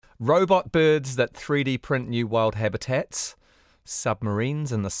Robot birds that 3D print new wild habitats.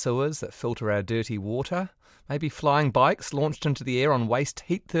 Submarines in the sewers that filter our dirty water. Maybe flying bikes launched into the air on waste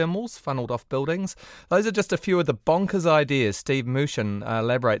heat thermals funneled off buildings. Those are just a few of the bonkers ideas Steve Mushin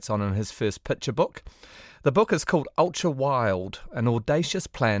elaborates on in his first picture book. The book is called Ultra Wild, an audacious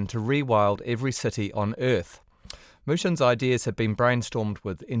plan to rewild every city on Earth. Mushin's ideas have been brainstormed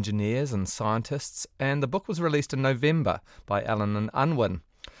with engineers and scientists, and the book was released in November by Allen and Unwin.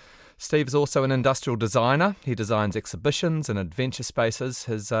 Steve's also an industrial designer. He designs exhibitions and adventure spaces.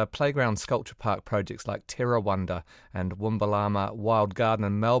 His playground sculpture park projects like Terra Wonder and Wimbalama Wild Garden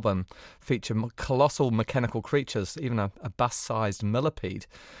in Melbourne feature colossal mechanical creatures, even a bus-sized millipede.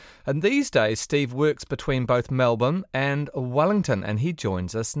 And these days, Steve works between both Melbourne and Wellington, and he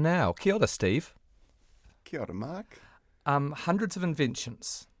joins us now. Kia ora, Steve. Kia ora, Mark. Hundreds of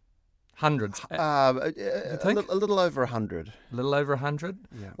inventions. Hundreds. A little over 100. A little over 100?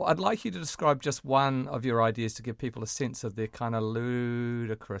 Yeah. Well, I'd like you to describe just one of your ideas to give people a sense of their kind of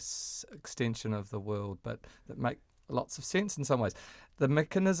ludicrous extension of the world, but that make lots of sense in some ways. The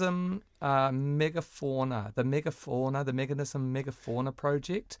mechanism megafauna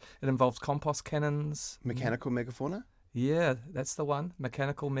project. It involves compost cannons. Mechanical megafauna? Yeah, that's the one.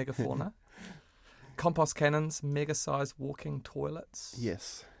 Mechanical megafauna. Compost cannons, mega-sized walking toilets.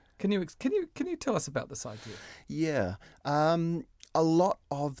 Yes. Can you tell us about this idea? Yeah. A lot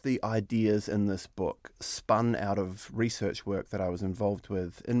of the ideas in this book spun out of research work that I was involved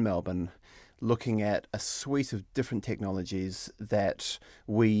with in Melbourne, looking at a suite of different technologies that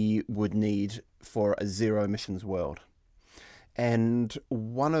we would need for a zero emissions world. And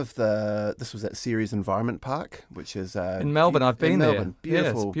this was at Ceres Environment Park, which is in Melbourne. I've been there.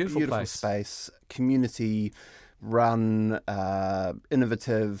 Beautiful, beautiful place. Space, community run,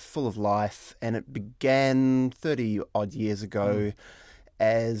 innovative, full of life, and it began 30 odd years ago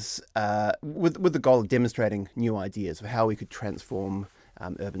as with the goal of demonstrating new ideas of how we could transform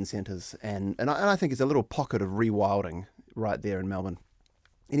urban centres, and I think it's a little pocket of rewilding right there in Melbourne.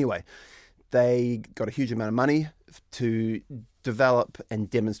 Anyway, they got a huge amount of money to develop and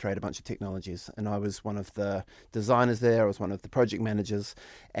demonstrate a bunch of technologies. And I was one of the designers there. I was one of the project managers.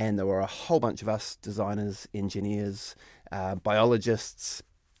 And there were a whole bunch of us designers, engineers, biologists,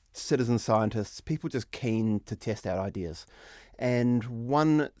 citizen scientists, people just keen to test out ideas. And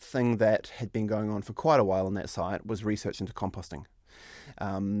one thing that had been going on for quite a while on that site was research into composting.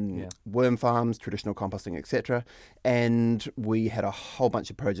 Worm farms, traditional composting, etc. And we had a whole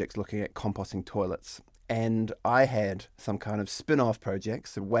bunch of projects looking at composting toilets. And I had some kind of spin-off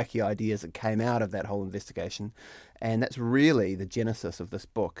projects, some wacky ideas that came out of that whole investigation. And that's really the genesis of this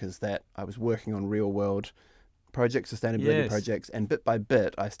book, is that I was working on real-world projects, sustainability projects, and bit by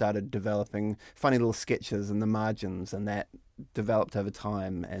bit I started developing funny little sketches in the margins, and that developed over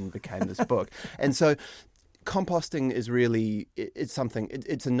time and became this book. And so composting is really, it's something,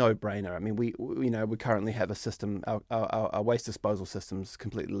 it's a no-brainer. I mean, we currently have a system, our waste disposal system's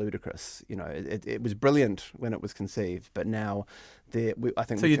completely ludicrous. It was brilliant when it was conceived, but now I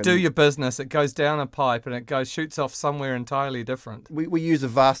think... So you do your business, it goes down a pipe and it shoots off somewhere entirely different. We use a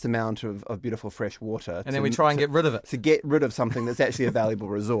vast amount of beautiful fresh water. And then we try and get rid of it. To get rid of something that's actually a valuable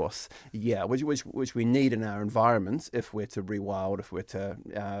resource. Yeah, which we need in our environments if we're to rewild, if we're to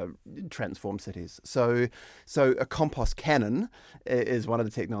transform cities. So a compost cannon is one of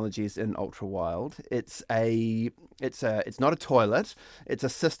the technologies in Ultra Wild. It's not a toilet. It's a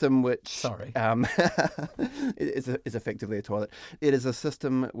system which... Sorry. It's effectively a toilet. It is a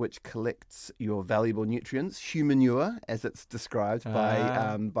system which collects your valuable nutrients, humanure, as it's described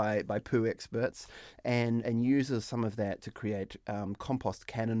by poo experts, and uses some of that to create compost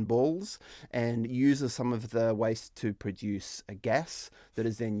cannonballs, and uses some of the waste to produce a gas that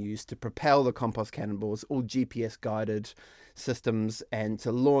is then used to propel the compost cannonballs, all GPS guided systems, and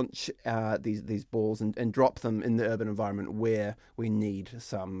to launch these balls and drop them in the urban environment where we need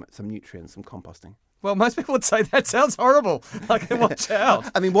some nutrients, some composting. Well, most people would say that sounds horrible. Like, watch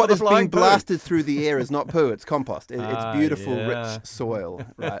out. I mean, what is being blasted through the air is not poo, it's compost. It's beautiful, rich soil,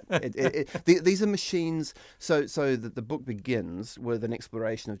 right? These are machines. So the book begins with an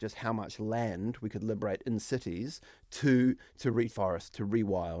exploration of just how much land we could liberate in cities to reforest, to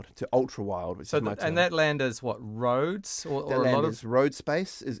rewild, to ultra wild. And that land is what, roads? Or that a land lot is road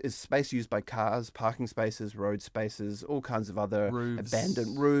space, is space used by cars, parking spaces, road spaces, all kinds of other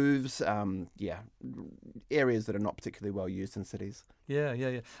abandoned roofs, areas that are not particularly well used in cities.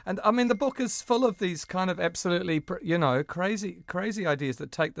 Yeah. And I mean, the book is full of these kind of absolutely, crazy ideas that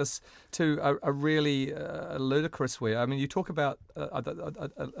take this to a really ludicrous way. I mean, you talk about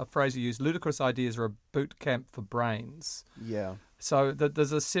a phrase you use: ludicrous ideas are a boot camp for brains. Yeah. So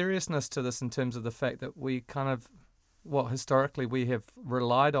there's a seriousness to this in terms of the fact that we kind of, historically we have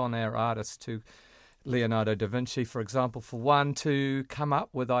relied on our artists to, Leonardo da Vinci, for example, for one, to come up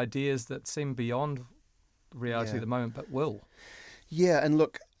with ideas that seem beyond reality at the moment, but will. Yeah, and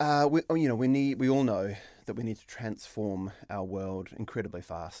look, we all know that we need to transform our world incredibly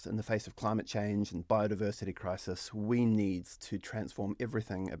fast. In the face of climate change and biodiversity crisis, we need to transform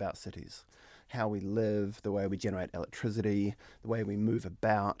everything about cities. How we live, the way we generate electricity, the way we move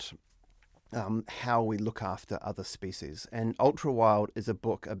about, how we look after other species. And Ultra Wild is a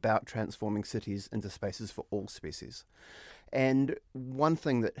book about transforming cities into spaces for all species. And one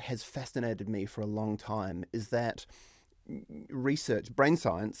thing that has fascinated me for a long time is that research, brain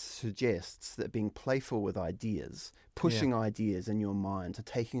science suggests that being playful with ideas, pushing ideas in your mind, so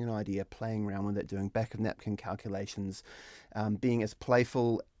taking an idea, playing around with it, doing back of napkin calculations, being as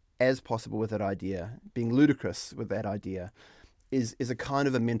playful as possible with that idea, being ludicrous with that idea, is a kind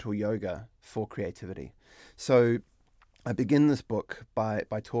of a mental yoga for creativity. So I begin this book by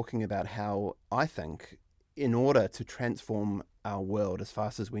talking about how I think in order to transform our world as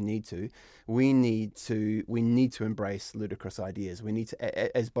fast as we need to embrace ludicrous ideas. We need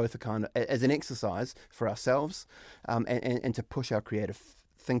to, as both a kind of, as an exercise for ourselves, and to push our creative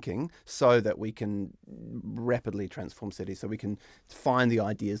thinking so that we can rapidly transform cities, so we can find the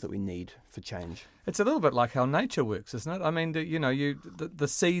ideas that we need for change. It's a little bit like how nature works, isn't it? I mean, the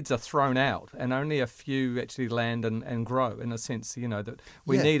seeds are thrown out and only a few actually land and grow, in a sense, that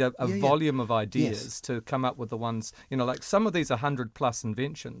we need a volume of ideas to come up with the ones, like some of these 100+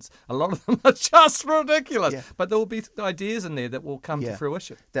 inventions, a lot of them are just ridiculous, but there will be ideas in there that will come to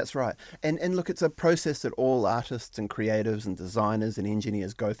fruition. That's right. And look, it's a process that all artists and creatives and designers and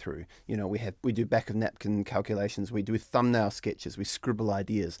engineers go through. We do back of napkin calculations, we do thumbnail sketches, we scribble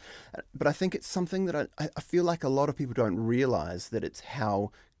ideas. But I think it's something that I feel like a lot of people don't realize that it's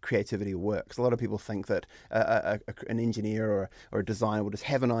how creativity works. A lot of people think that an engineer or a designer will just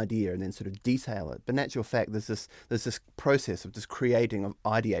have an idea and then sort of detail it. But in actual fact, there's this process of just creating, of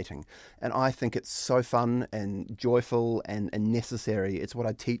ideating. And I think it's so fun and joyful and necessary. It's what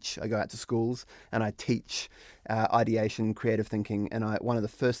I teach. I go out to schools and I teach ideation, creative thinking, and one of the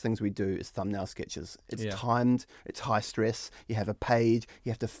first things we do is thumbnail sketches. It's timed, it's high stress. You have a page,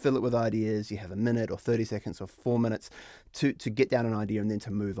 you have to fill it with ideas. You have a minute or 30 seconds or 4 minutes to get down an idea and then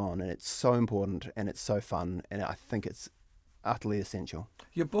to move on. And it's so important and it's so fun, and I think it's utterly essential.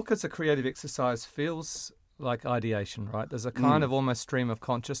 Your book as a creative exercise feels like ideation, right? There's a kind of almost stream of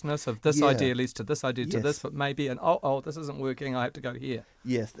consciousness of this idea leads to this idea to this, but maybe this isn't working, I have to go here.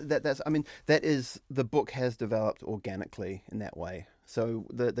 Yes, that is, the book has developed organically in that way. So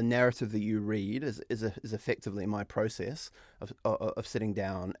the narrative that you read is effectively my process of sitting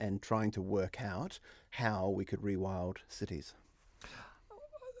down and trying to work out how we could rewild cities.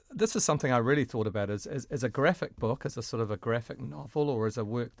 This is something I really thought about as a graphic book, as a sort of a graphic novel, or as a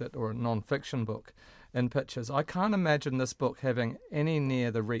or a non-fiction book in pictures. I can't imagine this book having any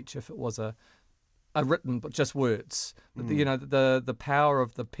near the reach if it was a written, but just words. The power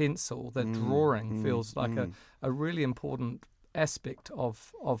of the pencil, the drawing feels like a really important aspect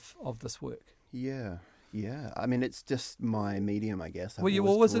of this work. Yeah, I mean, it's just my medium, I guess. Were you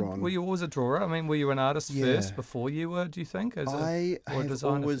always a drawer? I mean, were you an artist first before you were, do you think? I have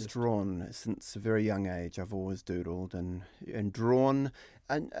always drawn since a very young age. I've always doodled and drawn,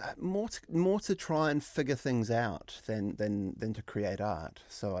 and more to try and figure things out than to create art.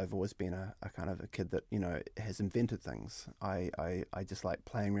 So I've always been a kind of a kid that, has invented things. I just like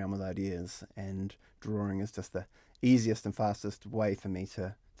playing around with ideas, and drawing is just the easiest and fastest way for me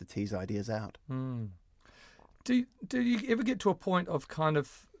to tease ideas out. Do you ever get to a point of kind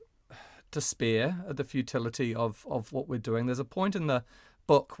of despair at the futility of what we're doing? There's a point in the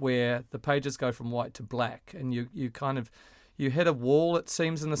book where the pages go from white to black, and you hit a wall, it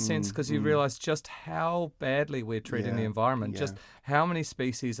seems, in a sense, because you realise just how badly we're treating the environment, just how many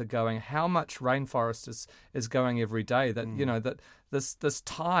species are going, how much rainforest is going every day, that that this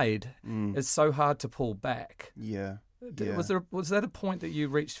tide is so hard to pull back. Was that a point that you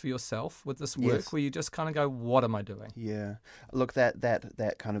reached for yourself with this work, where you just kind of go, what am I doing? Yeah. Look,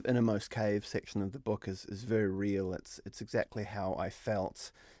 that kind of innermost cave section of the book is very real. It's exactly how I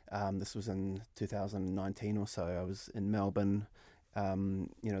felt. This was in 2019 or so. I was in Melbourne.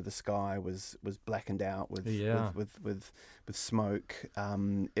 The sky was blackened out with smoke.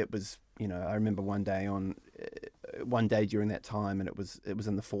 It was, I remember one day during that time, and it was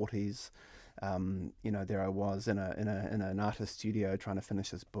in the 40s. There I was in an artist studio trying to finish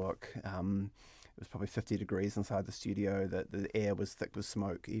this book. was probably 50 degrees inside the studio. The air was thick with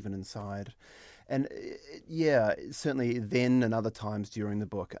smoke even inside. And certainly then and other times during the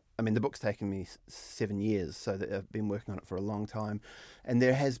book. I mean, the book's taken me 7 years, so that I've been working on it for a long time. And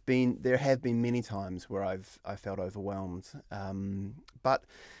there have been many times where I felt overwhelmed. But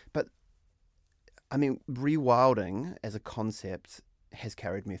I mean, rewilding as a concept has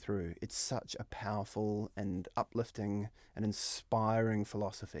carried me through. It's such a powerful and uplifting and inspiring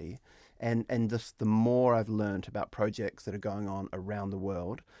philosophy. And just the more I've learned about projects that are going on around the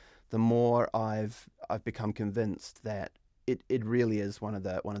world, the more I've become convinced that it really is one of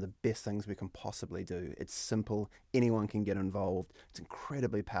the best things we can possibly do. It's simple. Anyone can get involved. It's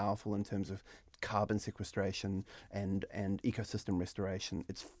incredibly powerful in terms of carbon sequestration and ecosystem restoration.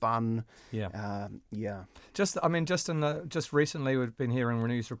 It's fun. Yeah. Yeah. Just recently we've been hearing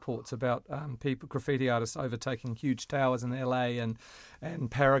news reports about graffiti artists overtaking huge towers in LA and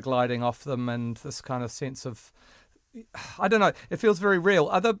paragliding off them, and this kind of sense of, I don't know, it feels very real.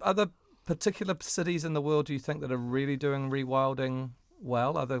 Other particular cities in the world, do you think, that are really doing rewilding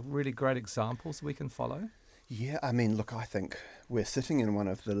well? Are there really great examples we can follow? Yeah, I mean, look, I think we're sitting in one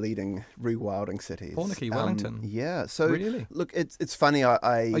of the leading rewilding cities. Pornicky, Wellington. Yeah, so really, look, it's funny. Oh,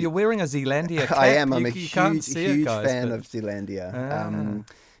 you're wearing a Zealandia cap. I am. I'm a huge fan of Zealandia.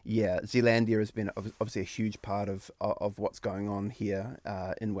 Yeah, Zealandia has been obviously a huge part of what's going on here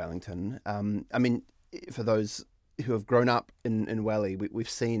in Wellington. I mean, for those who have grown up in Welly, we've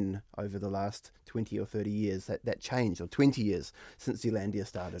seen over the last 20 or 30 years that change, or 20 years since Zealandia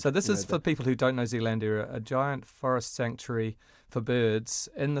started. So this is for people who don't know Zealandia, a giant forest sanctuary for birds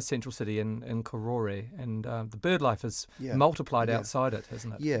in the central city in Karori, and the bird life has multiplied outside it,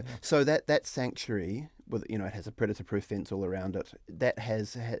 hasn't it? Yeah. So that sanctuary, with it has a predator-proof fence all around it. That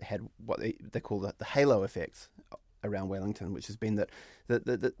has had what they call the halo effect around Wellington, which has been that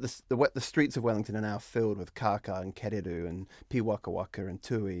the streets of Wellington are now filled with kaka and kareru and piwakawaka and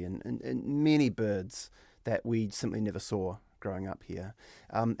tui and many birds that we simply never saw growing up here.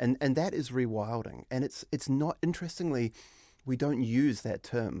 And that is rewilding. And it's not, interestingly, we don't use that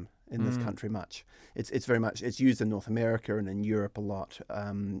term in this country much. It's very much, it's used in North America and in Europe a lot.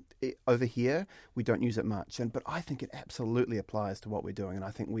 Over here, we don't use it much. But I think it absolutely applies to what we're doing, and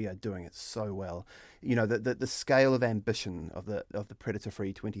I think we are doing it so well. You know, the scale of ambition of the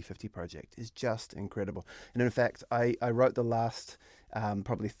Predator-Free 2050 project is just incredible. And in fact, I wrote the last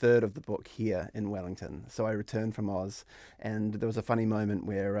probably third of the book here in Wellington. So I returned from Oz, and there was a funny moment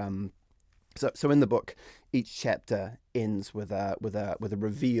where So in the book, each chapter ends with a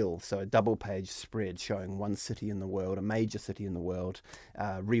reveal, so a double-page spread showing one city in the world, a major city in the world,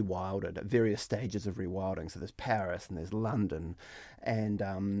 rewilded at various stages of rewilding. So there's Paris and there's London, and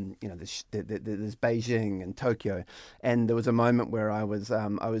there's Beijing and Tokyo. And there was a moment where I was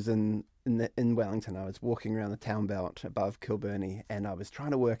in Wellington. I was walking around the town belt above Kilbirnie, and I was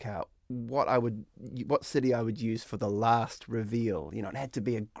trying to work out what city I would use for the last reveal. You know, it had to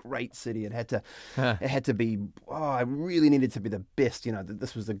be a great city. It had to be, I really needed to be the best. You know,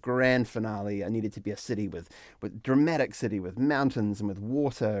 this was the grand finale. I needed to be a city with dramatic city, with mountains and with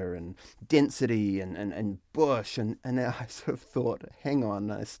water and density and bush. And I sort of thought, hang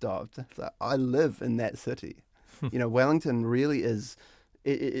on, I stopped. I live in that city. You know, Wellington really is,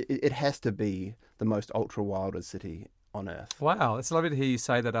 it has to be the most ultra wilder city on Earth. Wow, it's lovely to hear you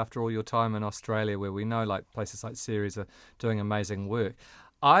say that after all your time in Australia, where we know like places like Ceres are doing amazing work.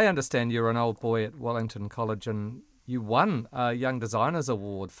 I understand you're an old boy at Wellington College, and you won a Young Designers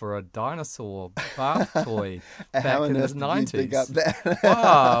Award for a dinosaur bath toy back in the 90s.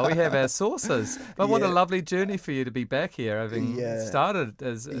 Wow, we have our sources. But what a lovely journey for you to be back here, having started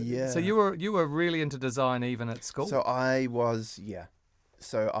as. So you were really into design even at school. So I was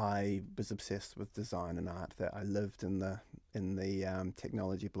obsessed with design and art. That I lived in the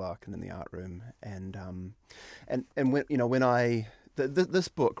technology block and in the art room, and when this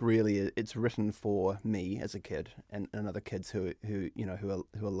book really, it's written for me as a kid and other kids who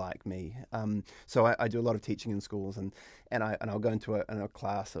are like me. So I do a lot of teaching in schools, and I'll go into a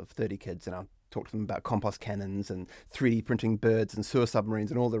class of 30 kids, and I'll talk to them about compost cannons and 3D printing birds and sewer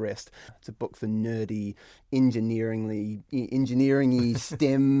submarines and all the rest. It's a book for nerdy, engineering-y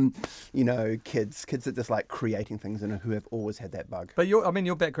STEM, kids that just like creating things and who have always had that bug. But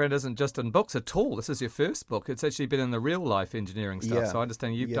your background isn't just in books at all. This is your first book. It's actually been in the real life engineering stuff. So I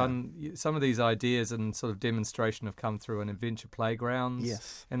understand you've done some of these ideas and sort of demonstration have come through in adventure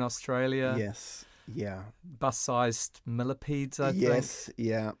playgrounds in Australia. Yes. Yeah. Bus-sized millipedes, I think. Yes.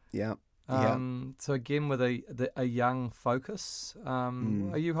 Yeah. So again, with a young focus,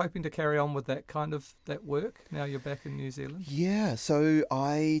 are you hoping to carry on with that work now you're back in New Zealand? Yeah, so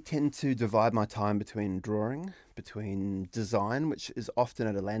I tend to divide my time between drawing, between design, which is often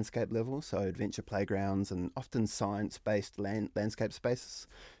at a landscape level, so adventure playgrounds and often science-based landscape spaces,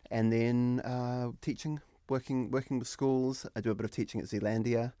 and then teaching, working with schools. I do a bit of teaching at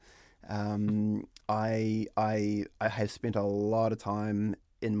Zealandia. I have spent a lot of time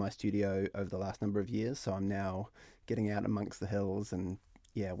in my studio over the last number of years, so I'm now getting out amongst the hills and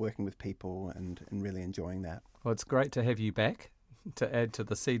working with people and really enjoying that. Well, it's great to have you back to add to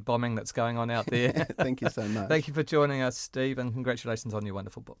the seed bombing that's going on out there. Thank you so much. Thank you for joining us, Steve, and congratulations on your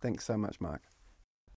wonderful book. Thanks so much, Mark.